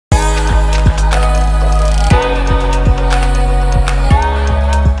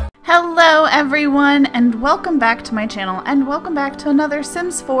everyone, and welcome back to my channel, and welcome back to another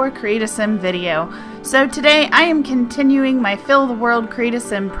Sims 4 Create a Sim video. So today I am continuing my Fill the World Create a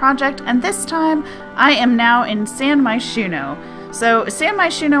Sim project, and this time I am now in San Myshuno. So San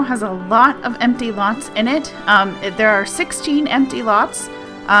Myshuno has a lot of empty lots in it. There are 16 empty lots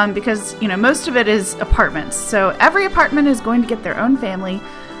because, you know, most of it is apartments. So every apartment is going to get their own family.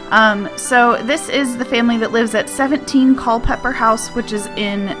 So this is the family that lives at 17 Culpeper House, which is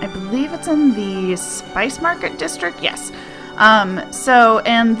in, I believe it's in the Spice Market District? Yes.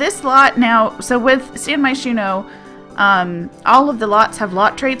 And this lot now, so with San Myshuno, all of the lots have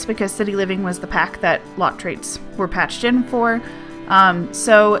lot traits because City Living was the pack that lot traits were patched in for.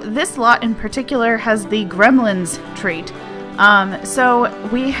 So this lot in particular has the Gremlins trait. So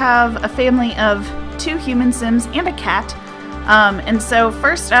we have a family of 2 human Sims and a cat. And so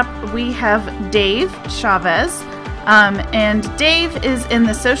first up we have Dave Chavez, and Dave is in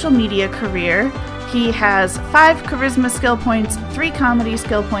the social media career. He has 5 charisma skill points, 3 comedy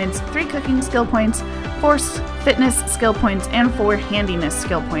skill points, 3 cooking skill points, 4 fitness skill points, and 4 handiness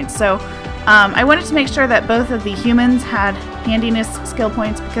skill points. So I wanted to make sure that both of the humans had handiness skill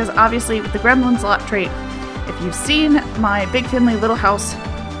points because obviously with the Gremlins lot trait, if you've seen my Big Family Little House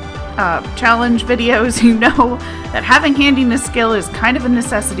challenge videos, you know that having handiness skill is kind of a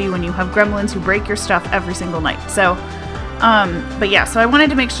necessity when you have gremlins who break your stuff every single night. So, but yeah, so I wanted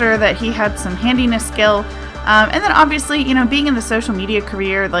to make sure that he had some handiness skill. And then obviously, you know, being in the social media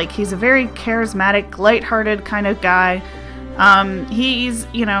career, like he's a very charismatic, lighthearted kind of guy. He's,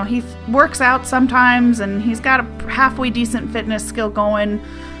 you know, he works out sometimes and he's got a halfway decent fitness skill going.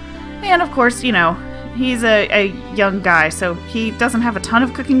 And of course, you know, he's a young guy, so he doesn't have a ton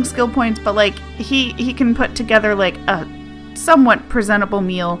of cooking skill points, but like he can put together like a somewhat presentable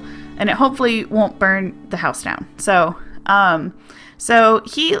meal, and it hopefully won't burn the house down. So so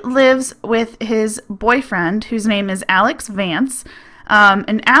he lives with his boyfriend, whose name is Alex Vance,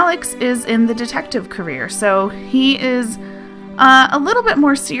 and Alex is in the detective career, so he is a little bit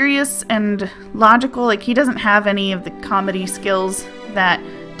more serious and logical. Like he doesn't have any of the comedy skills that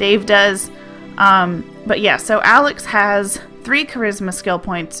Dave does. But yeah, so Alex has 3 charisma skill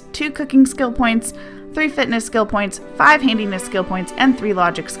points, 2 cooking skill points, 3 fitness skill points, 5 handiness skill points, and 3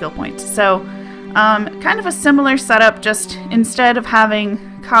 logic skill points. So, kind of a similar setup, just instead of having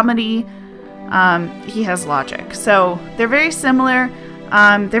comedy, he has logic. So they're very similar,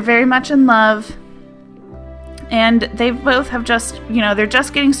 they're very much in love, and they both have just, you know, they're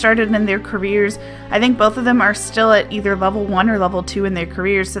just getting started in their careers. I think both of them are still at either level 1 or level 2 in their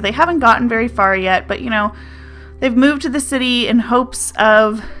careers, so they haven't gotten very far yet, but you know, they've moved to the city in hopes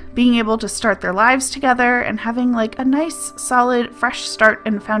of being able to start their lives together and having like a nice, solid, fresh start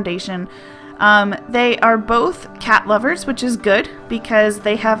and foundation. They are both cat lovers, which is good because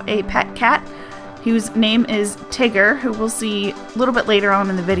they have a pet cat whose name is Tigger, who we'll see a little bit later on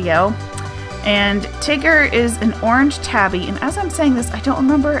in the video. And Tigger is an orange tabby, and as I'm saying this, I don't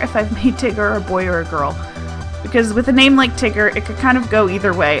remember if I've made Tigger a boy or a girl, because with a name like Tigger, it could kind of go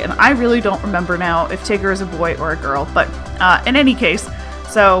either way, and I really don't remember now if Tigger is a boy or a girl, but in any case,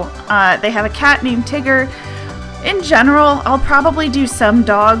 so they have a cat named Tigger. In general, I'll probably do some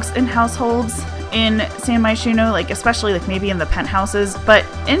dogs in households in San Myshuno, like especially like maybe in the penthouses, but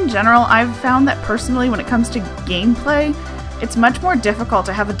in general, I've found that personally when it comes to gameplay, it's much more difficult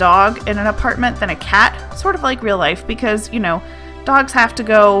to have a dog in an apartment than a cat, sort of like real life, because, you know, dogs have to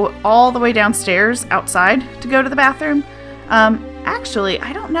go all the way downstairs outside to go to the bathroom. Actually,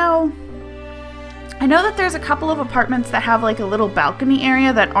 I don't know. I know that there's a couple of apartments that have like a little balcony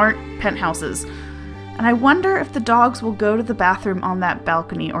area that aren't penthouses, and I wonder if the dogs will go to the bathroom on that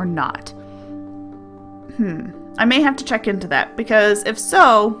balcony or not. I may have to check into that, because if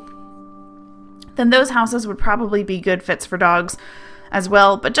so, then those houses would probably be good fits for dogs as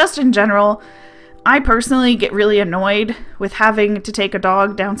well. But just in general, I personally get really annoyed with having to take a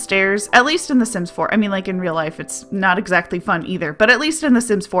dog downstairs, at least in The Sims 4. I mean, like in real life, it's not exactly fun either, but at least in The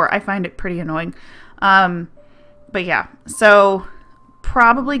Sims 4, I find it pretty annoying. But yeah, so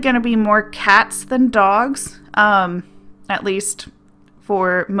probably going to be more cats than dogs, at least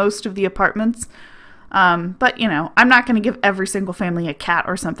for most of the apartments. But you know, I'm not going to give every single family a cat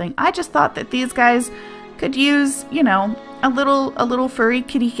or something. I just thought that these guys could use, you know, a little furry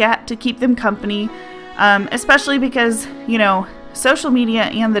kitty cat to keep them company, especially because, you know, social media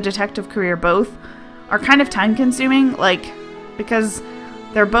and the detective career both are kind of time consuming, like, because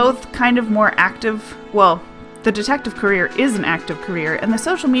they're both kind of more active. Well, the detective career is an active career, and the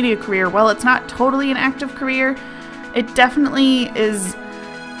social media career, while it's not totally an active career, it definitely is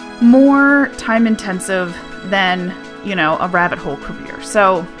more time intensive than, you know, a rabbit hole career.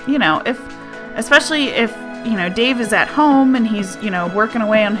 So, you know, if especially if, you know, Dave is at home and he's, you know, working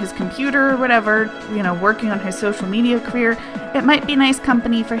away on his computer or whatever, you know, working on his social media career, it might be nice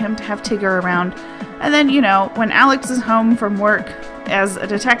company for him to have Tigger around. And then, you know, when Alex is home from work as a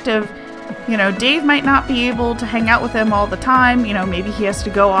detective, you know, Dave might not be able to hang out with him all the time. You know, maybe he has to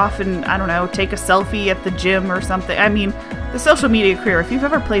go off and, I don't know, take a selfie at the gym or something. I mean, the social media career, if you've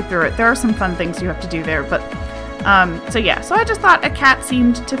ever played through it, there are some fun things you have to do there. But, so yeah, so I just thought a cat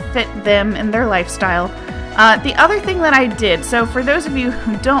seemed to fit them and their lifestyle. The other thing that I did, so for those of you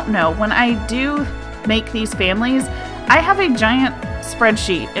who don't know, when I do make these families, I have a giant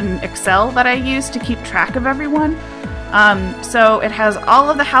spreadsheet in Excel that I use to keep track of everyone. So it has all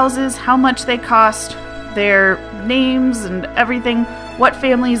of the houses, how much they cost, their names and everything, what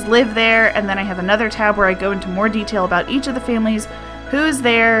families live there, and then I have another tab where I go into more detail about each of the families, who's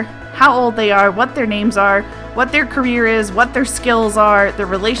there, how old they are, what their names are, what their career is, what their skills are, their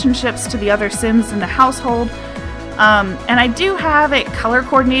relationships to the other Sims in the household. And I do have it color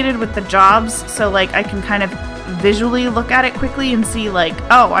coordinated with the jobs, so like I can kind of visually look at it quickly and see like,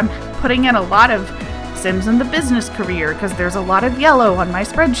 oh, I'm putting in a lot of Sims in the business career because there's a lot of yellow on my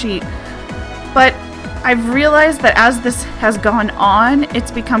spreadsheet. But I've realized that as this has gone on,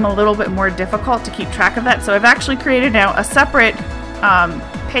 it's become a little bit more difficult to keep track of that. So I've actually created now a separate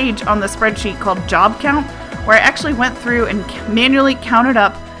page on the spreadsheet called Job Count, where I actually went through and manually counted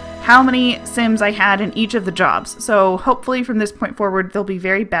up how many Sims I had in each of the jobs. So hopefully from this point forward, they'll be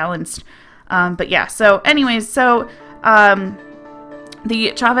very balanced. But yeah, so anyways, so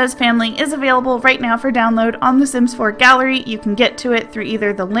the Chavez family is available right now for download on the Sims 4 gallery. You can get to it through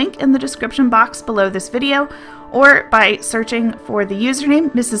either the link in the description box below this video or by searching for the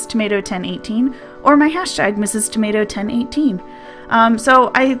username Mrs. Tomato 1018 or my hashtag Mrs. Tomato 1018.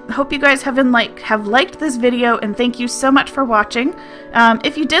 So I hope you guys have liked this video, and thank you so much for watching.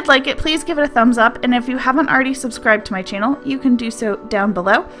 If you did like it, please give it a thumbs up, and if you haven't already subscribed to my channel, you can do so down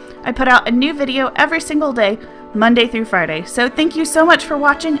below. I put out a new video every single day, Monday through Friday. So thank you so much for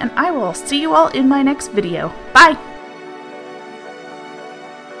watching, and I will see you all in my next video. Bye!